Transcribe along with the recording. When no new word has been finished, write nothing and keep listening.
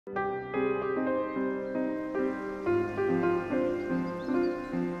I'm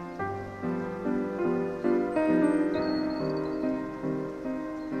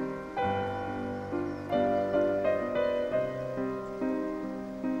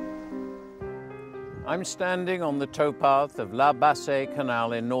standing on the towpath of La Bassée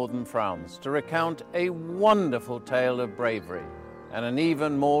Canal in northern France to recount a wonderful tale of bravery and an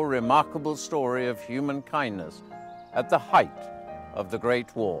even more remarkable story of human kindness at the height of the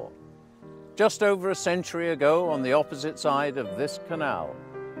Great War. Just over a century ago, on the opposite side of this canal,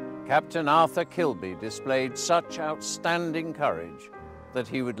 Captain Arthur Kilby displayed such outstanding courage that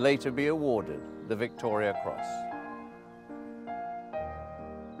he would later be awarded the Victoria Cross.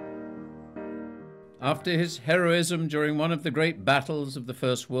 After his heroism during one of the great battles of the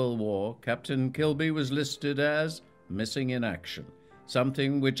First World War, Captain Kilby was listed as missing in action,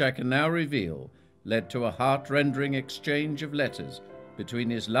 something which I can now reveal led to a heart-rending exchange of letters between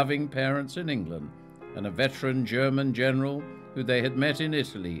his loving parents in England and a veteran German general who they had met in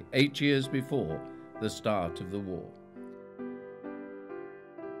Italy 8 years before the start of the war.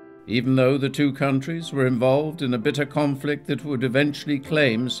 Even though the two countries were involved in a bitter conflict that would eventually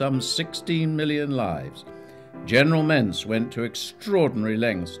claim some 16 million lives, General Mentz went to extraordinary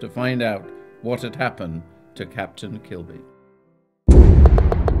lengths to find out what had happened to Captain Kilby.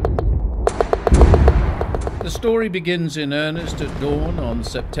 The story begins in earnest at dawn on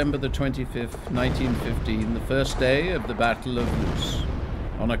September the 25th, 1915, the first day of the Battle of Loos.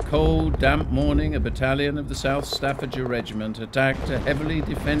 On a cold, damp morning, a battalion of the South Staffordshire Regiment attacked a heavily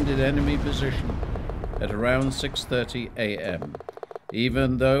defended enemy position at around 6:30 a.m.,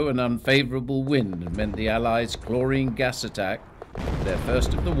 even though an unfavourable wind meant the Allies' chlorine gas attack, their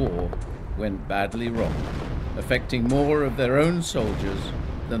first of the war, went badly wrong, affecting more of their own soldiers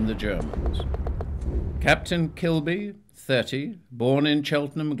than the Germans. Captain Kilby, 30, born in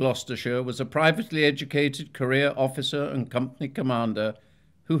Cheltenham, Gloucestershire, was a privately educated career officer and company commander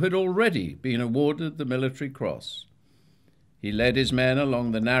who had already been awarded the Military Cross. He led his men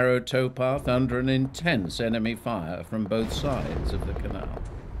along the narrow towpath under an intense enemy fire from both sides of the canal.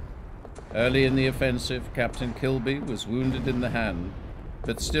 Early in the offensive, Captain Kilby was wounded in the hand,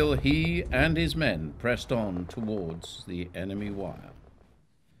 but still he and his men pressed on towards the enemy wire.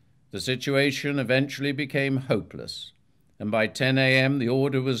 The situation eventually became hopeless, and by 10 a.m. the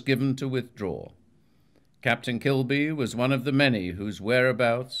order was given to withdraw. Captain Kilby was one of the many whose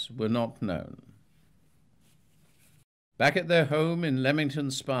whereabouts were not known. Back at their home in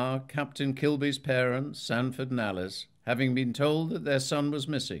Leamington Spa, Captain Kilby's parents, Sanford and Alice, having been told that their son was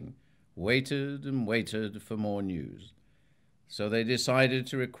missing, waited and waited for more news. So they decided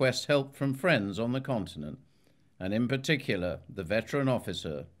to request help from friends on the continent, and in particular the veteran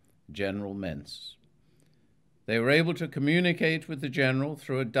officer, General Mentz. They were able to communicate with the general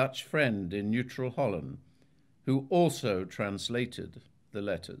through a Dutch friend in neutral Holland, who also translated the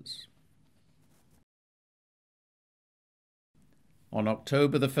letters. On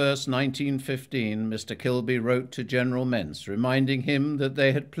October the 1st, 1915, Mr. Kilby wrote to General Mentz, reminding him that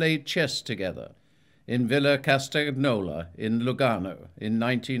they had played chess together in Villa Castagnola in Lugano in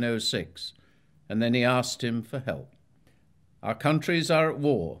 1906, and then he asked him for help. Our countries are at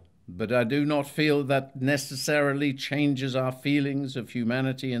war, but I do not feel that necessarily changes our feelings of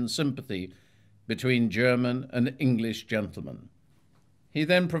humanity and sympathy between German and English gentlemen. He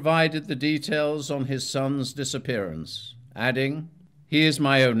then provided the details on his son's disappearance, adding, "He is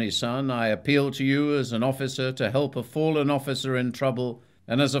my only son. I appeal to you as an officer to help a fallen officer in trouble,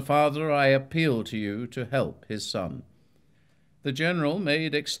 and as a father I appeal to you to help his son." The general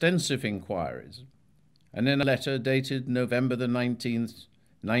made extensive inquiries, and in a letter dated November the 19th,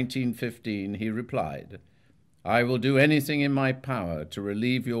 1915, he replied, "I will do anything in my power to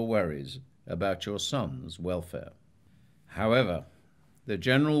relieve your worries about your son's welfare." However, the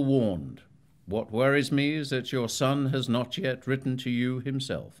general warned, "What worries me is that your son has not yet written to you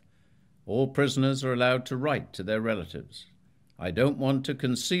himself. All prisoners are allowed to write to their relatives. I don't want to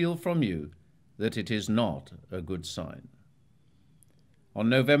conceal from you that it is not a good sign." On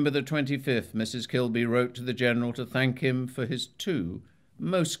November the 25th, Mrs. Kilby wrote to the general to thank him for his 2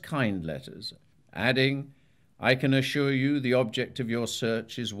 most kind letters, adding, "I can assure you the object of your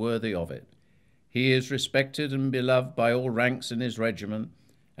search is worthy of it. He is respected and beloved by all ranks in his regiment,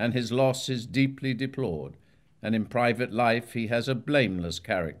 and his loss is deeply deplored, and in private life he has a blameless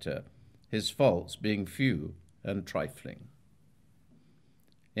character, his faults being few and trifling."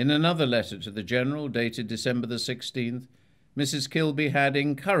 In another letter to the general, dated December the 16th, Mrs. Kilby had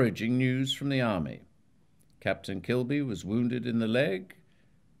encouraging news from the army. Captain Kilby was wounded in the leg,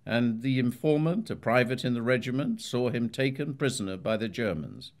 and the informant, a private in the regiment, saw him taken prisoner by the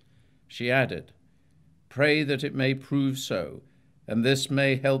Germans. She added, "Pray that it may prove so, and this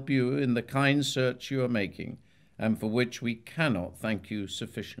may help you in the kind search you are making, and for which we cannot thank you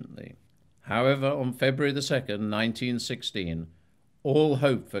sufficiently." However, on February the 2nd, 1916, all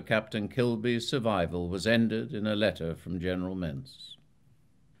hope for Captain Kilby's survival was ended in a letter from General Mentz.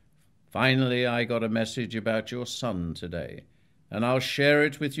 "Finally, I got a message about your son today, and I'll share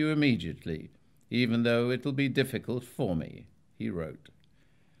it with you immediately, even though it will be difficult for me," he wrote.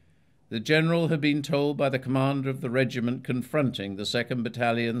 The general had been told by the commander of the regiment confronting the 2nd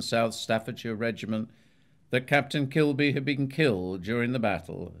Battalion South Staffordshire Regiment that Captain Kilby had been killed during the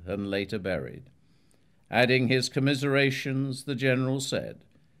battle and later buried. Adding his commiserations, the general said,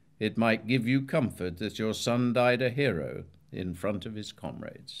 "It might give you comfort that your son died a hero in front of his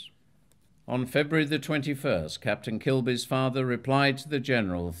comrades." On February the 21st, Captain Kilby's father replied to the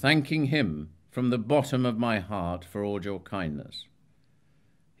general, thanking him from the bottom of my heart for all your kindness.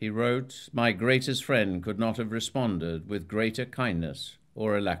 He wrote, "My greatest friend could not have responded with greater kindness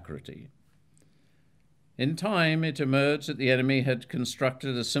or alacrity." In time, it emerged that the enemy had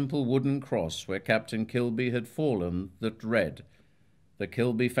constructed a simple wooden cross where Captain Kilby had fallen that read, "The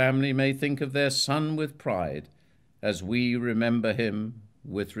Kilby family may think of their son with pride, as we remember him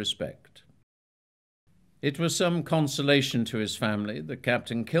with respect." It was some consolation to his family that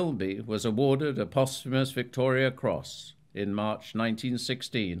Captain Kilby was awarded a posthumous Victoria Cross in March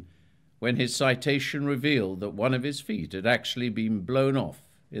 1916, when his citation revealed that one of his feet had actually been blown off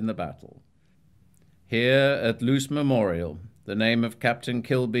in the battle. Here at Luce Memorial, the name of Captain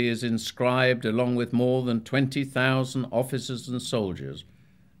Kilby is inscribed along with more than 20,000 officers and soldiers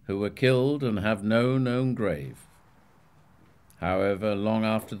who were killed and have no known grave. However, long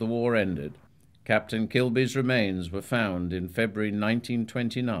after the war ended, Captain Kilby's remains were found in February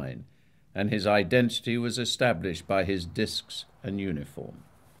 1929, and his identity was established by his discs and uniform.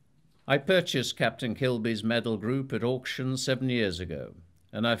 I purchased Captain Kilby's medal group at auction 7 years ago,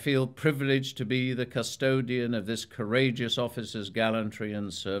 and I feel privileged to be the custodian of this courageous officer's gallantry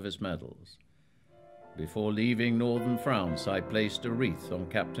and service medals. Before leaving northern France, I placed a wreath on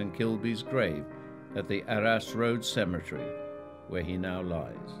Captain Kilby's grave at the Arras Road Cemetery, where he now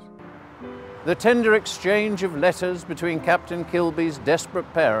lies. The tender exchange of letters between Captain Kilby's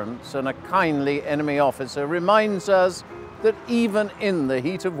desperate parents and a kindly enemy officer reminds us that even in the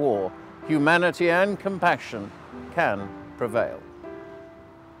heat of war, humanity and compassion can prevail.